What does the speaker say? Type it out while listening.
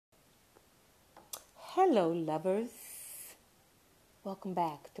Hello, lovers. Welcome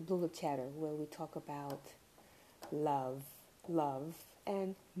back to Blue Lip Chatter, where we talk about love, love,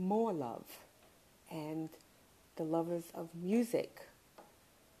 and more love, and the lovers of music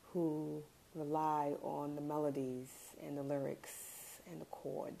who rely on the melodies and the lyrics and the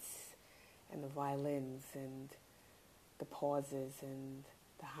chords and the violins and the pauses and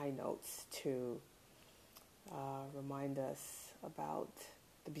the high notes to remind us about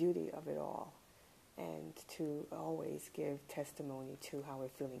the beauty of it all and to always give testimony to how we're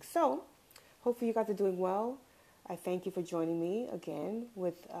feeling. So, hopefully you guys are doing well. I thank you for joining me again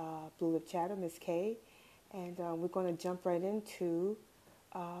with Blue Lip Chatter, Miss K. And we're going to jump right into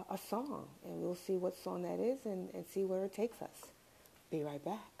a song. And we'll see what song that is and see where it takes us. Be right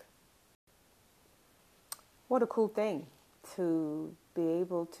back. What a cool thing to be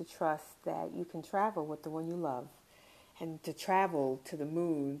able to trust that you can travel with the one you love. And to travel to the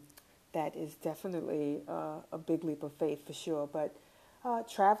moon, that is definitely a big leap of faith for sure. But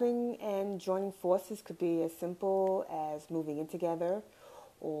traveling and joining forces could be as simple as moving in together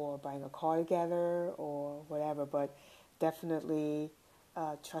or buying a car together or whatever. But definitely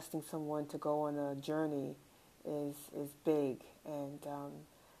trusting someone to go on a journey is big. And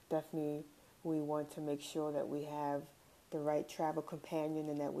definitely we want to make sure that we have the right travel companion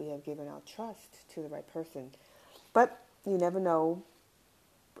and that we have given our trust to the right person. But you never know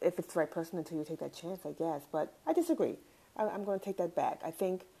if it's the right person until you take that chance, I guess. But I disagree. I'm going to take that back. I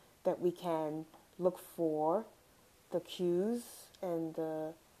think that we can look for the cues and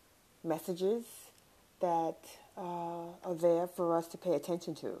the messages that are there for us to pay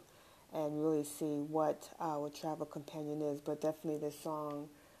attention to and really see what our travel companion is. But definitely this song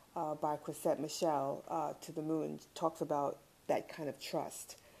by Chrisette Michele, To the Moon, talks about that kind of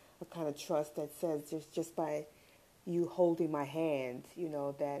trust, a kind of trust that says just by you holding my hand, you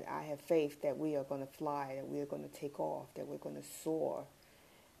know, that I have faith that we are going to fly, that we are going to take off, that we're going to soar.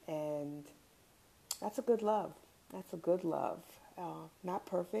 And that's a good love. That's a good love. Not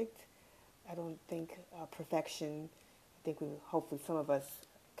perfect. I don't think perfection. I think hopefully some of us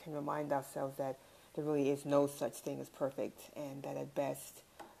can remind ourselves that there really is no such thing as perfect, and that at best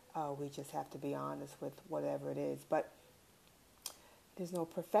we just have to be honest with whatever it is. But there's no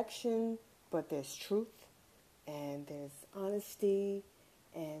perfection, but there's truth, and there's honesty,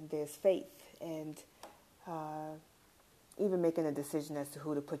 and there's faith, and even making a decision as to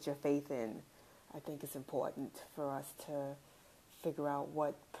who to put your faith in. I think it's important for us to figure out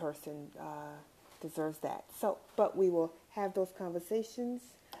what person deserves that. So, but we will have those conversations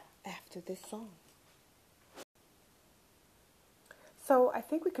after this song. So I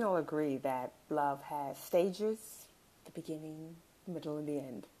think we can all agree that love has stages, the beginning, the middle, and the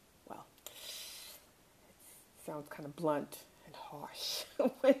end. Well, it sounds kind of blunt and harsh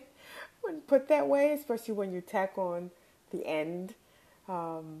when put that way, especially when you tack on the end.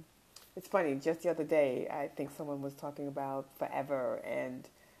 It's funny, just the other day, I think someone was talking about forever, and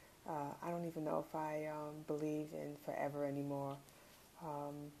I don't even know if I believe in forever anymore,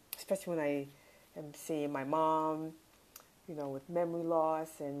 especially when I am seeing my mom, you know, with memory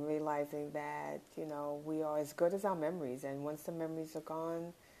loss and realizing that, you know, we are as good as our memories, and once the memories are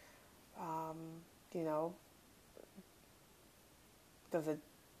gone, you know, does it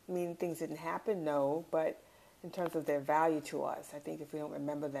mean things didn't happen? No, but in terms of their value to us, I think if we don't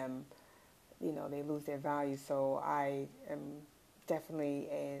remember them, you know, they lose their value. So I am definitely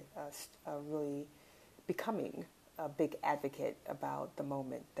a really becoming a big advocate about the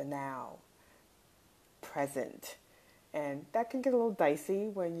moment, the now, present. And that can get a little dicey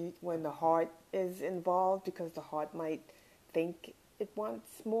when the heart is involved, because the heart might think it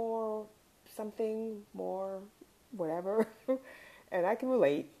wants more something, more whatever. And I can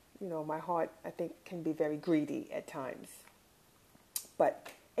relate. You know, my heart, I think, can be very greedy at times. But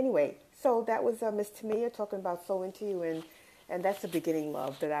anyway, so that was Miss Tamia talking about So Into You, and that's the beginning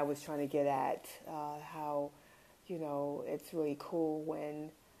love that I was trying to get at, how, you know, it's really cool when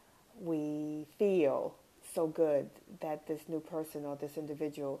we feel so good that this new person or this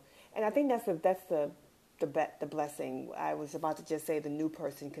individual, and I think that's the blessing. I was about to just say the new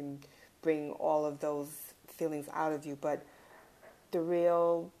person can bring all of those feelings out of you, but the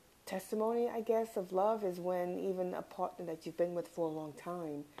real testimony, I guess, of love is when even a partner that you've been with for a long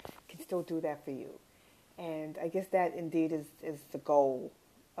time can still do that for you. And I guess that indeed is the goal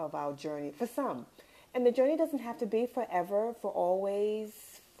of our journey for some. And the journey doesn't have to be forever, for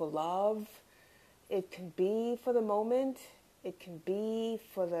always, for love. It can be for the moment. It can be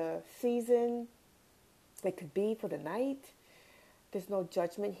for the season. It could be for the night. There's no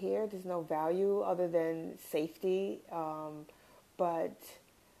judgment here. There's no value other than safety. But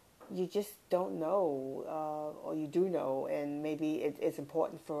you just don't know, or you do know, and maybe it's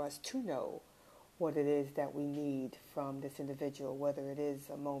important for us to know what it is that we need from this individual, whether it is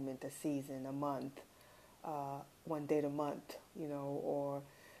a moment, a season, a month, one date a month, or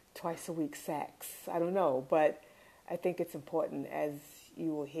twice a week sex. I don't know, but I think it's important, as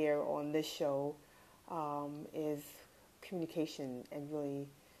you will hear on this show, is communication and really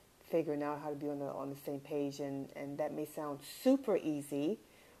figuring out how to be on the same page. And that may sound super easy,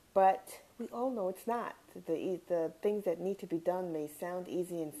 but we all know it's not. The things that need to be done may sound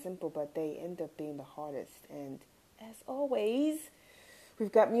easy and simple, but they end up being the hardest. And as always,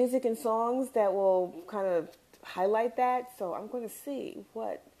 we've got music and songs that will kind of highlight that. So I'm going to see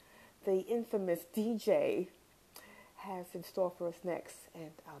what the infamous DJ has in store for us next,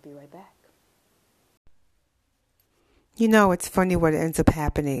 and I'll be right back. It's funny what ends up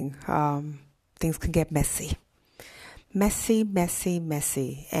happening. Things can get messy. Messy, messy,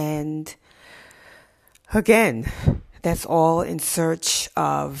 messy. And again, that's all in search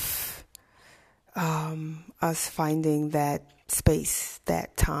of us finding that space,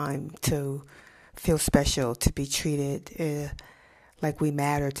 that time to feel special, to be treated like we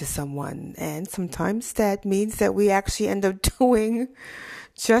matter to someone. And sometimes that means that we actually end up doing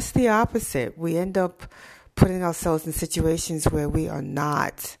just the opposite. We end up putting ourselves in situations where we are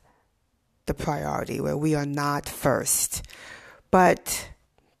not the priority, where we are not first. But,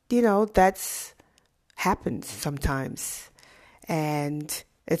 that's happens sometimes. And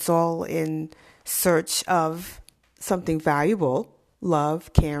it's all in search of something valuable: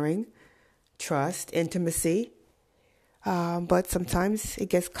 love, caring, trust, intimacy. But sometimes it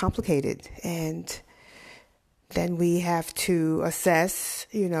gets complicated, and then we have to assess,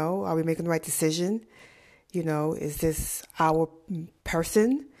 are we making the right decision? Is this our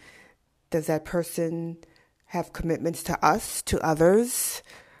person? Does that person have commitments to us, to others?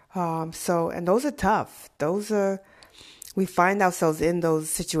 And those are tough. We find ourselves in those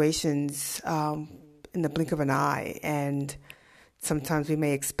situations in the blink of an eye, and sometimes we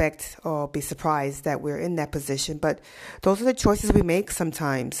may expect or be surprised that we're in that position, but those are the choices we make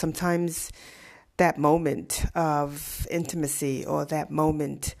sometimes. Sometimes that moment of intimacy or that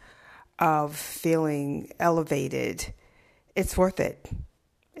moment of feeling elevated, it's worth it.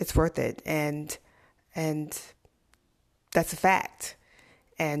 It's worth it. And that's a fact.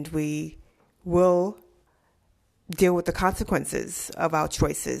 And we will deal with the consequences of our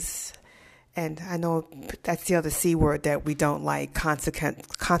choices. And I know that's the other C word that we don't like,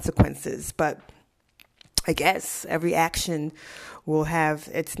 consequences. But I guess every action will have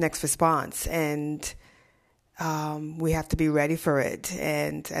its next response. And we have to be ready for it.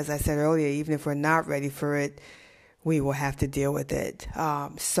 And as I said earlier, even if we're not ready for it, we will have to deal with it.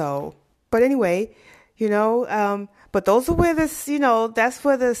 But anyway, but those are where that's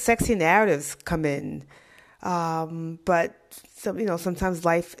where the sexy narratives come in. But sometimes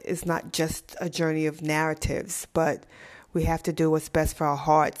life is not just a journey of narratives, but we have to do what's best for our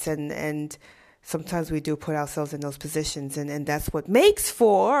hearts. And sometimes we do put ourselves in those positions. And that's what makes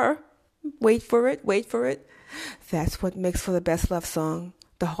for, wait for it. That's what makes for the best love song,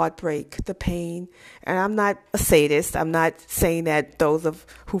 the heartbreak, the pain. And I'm not a sadist. I'm not saying that those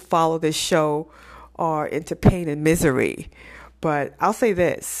who follow this show are into pain and misery. But I'll say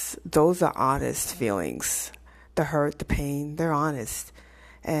this, those are honest feelings. The hurt, the pain, they're honest.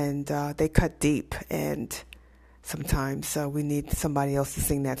 And they cut deep. And sometimes we need somebody else to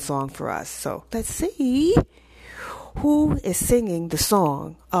sing that song for us. So let's see who is singing the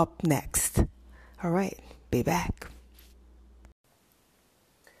song up next. All right, be back.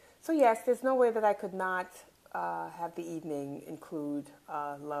 So yes, there's no way that I could not have the evening include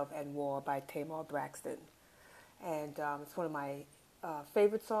Love and War by Tamar Braxton. And it's one of my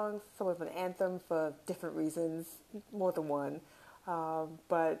favorite songs, sort of an anthem for different reasons, more than one.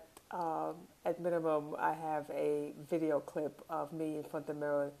 But at minimum, I have a video clip of me in front of the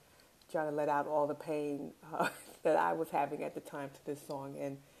mirror trying to let out all the pain that I was having at the time to this song.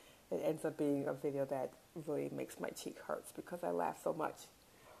 And it ends up being a video that really makes my cheek hurts because I laugh so much.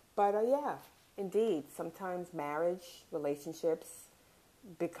 But yeah, indeed, sometimes marriage, relationships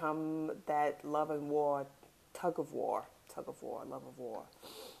become that love and war, tug of war, love of war.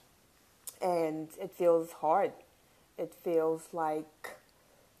 And it feels hard. It feels like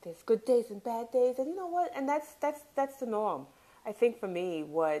there's good days and bad days. And you know what? And that's the norm. I think for me,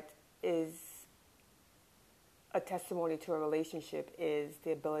 what is a testimony to a relationship is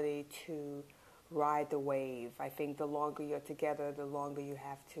the ability to ride the wave. I think the longer you're together, the longer you're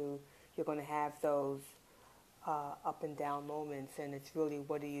going to have those up and down moments. And it's really,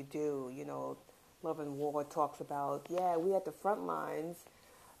 what do? Love and War talks about, we at the front lines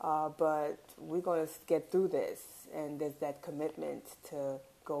but we're going to get through this, and there's that commitment to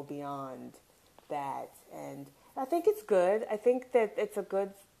go beyond that. And I think it's good. I think that it's a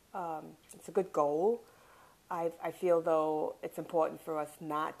good goal. I feel, though, it's important for us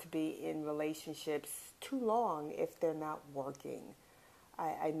not to be in relationships too long if they're not working.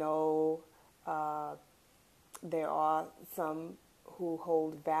 I know there are some who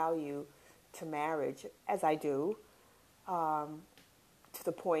hold value to marriage, as I do, to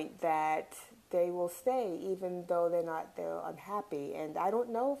the point that they will stay even though they're unhappy. And I don't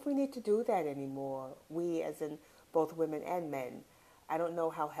know if we need to do that anymore. We, as in both women and men. I don't know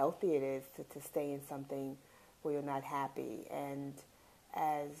how healthy it is to stay in something where you're not happy. And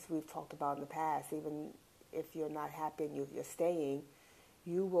as we've talked about in the past, even if you're not happy and you're staying,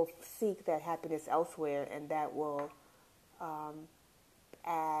 you will seek that happiness elsewhere, and that will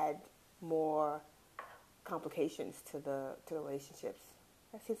add more complications to the relationships.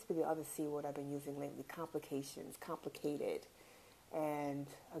 That seems to be the other C word I've been using lately: complications, complicated. And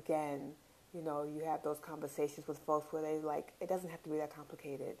again, you have those conversations with folks where they like, it doesn't have to be that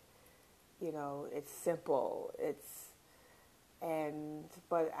complicated. It's simple.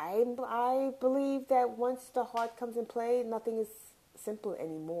 But I believe that once the heart comes in play, nothing is simple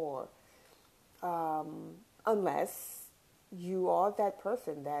anymore, unless you are that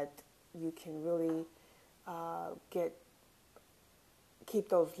person that you can really keep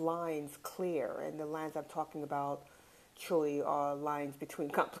those lines clear. And the lines I'm talking about truly are lines between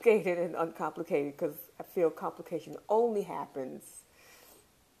complicated and uncomplicated, because I feel complication only happens,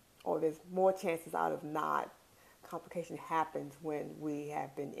 or there's more chances out of not. Complication happens when we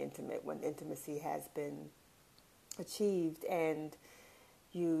have been intimate, when intimacy has been achieved, and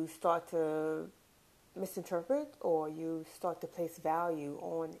you start to misinterpret, or you start to place value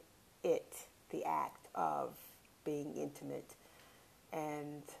on it, the act of being intimate.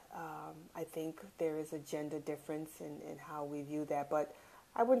 And I think there is a gender difference in how we view that. But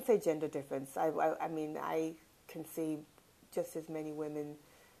I wouldn't say gender difference. I mean, I can see just as many women,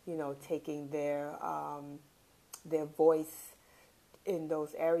 taking their voice in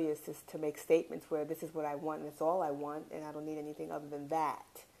those areas to make statements where this is what I want and it's all I want, and I don't need anything other than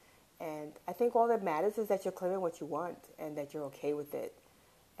that. And I think all that matters is that you're clear on what you want and that you're okay with it.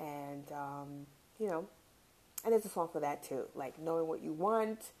 And, and there's a song for that too, like knowing what you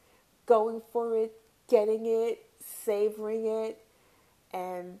want, going for it, getting it, savoring it,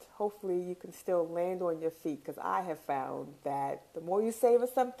 and hopefully you can still land on your feet, because I have found that the more you savor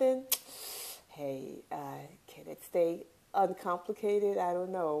something, hey, can it stay uncomplicated? I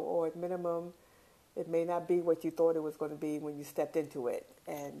don't know. Or at minimum, it may not be what you thought it was going to be when you stepped into it.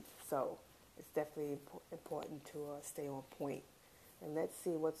 And so it's definitely important to stay on point. And let's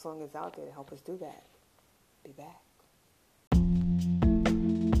see what song is out there to help us do that. Be back.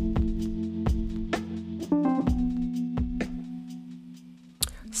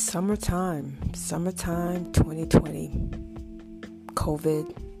 Summertime 2020.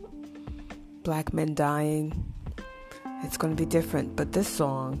 COVID, black men dying. It's going to be different, but this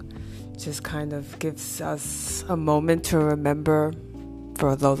song just kind of gives us a moment to remember,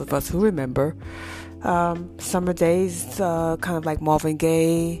 for those of us who remember, summer days, kind of like Marvin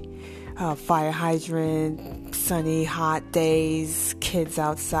Gaye, fire hydrant, sunny, hot days, kids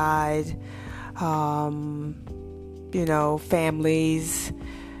outside, families.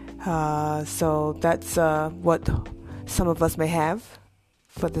 So that's what some of us may have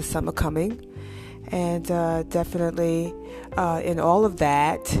for the summer coming. And definitely in all of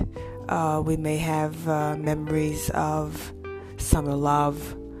that, we may have memories of summer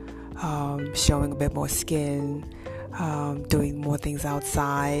love, showing a bit more skin, doing more things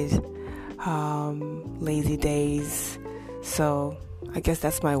outside, lazy days. So I guess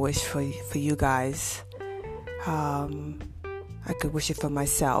that's my wish for you guys. I could wish it for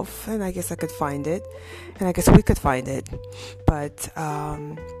myself, and I guess I could find it, and I guess we could find it. But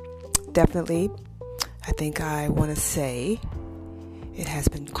definitely, I think I want to say it has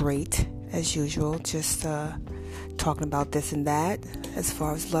been great, as usual, just talking about this and that as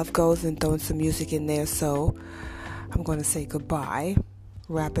far as love goes, and throwing some music in there. So I'm going to say goodbye,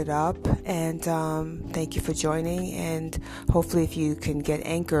 wrap it up, and thank you for joining. And hopefully if you can get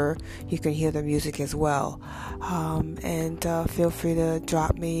Anchor, you can hear the music as well. And feel free to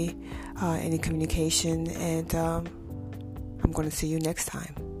drop me any communication, and I'm going to see you next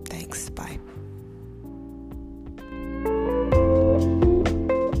time. Thanks. Bye.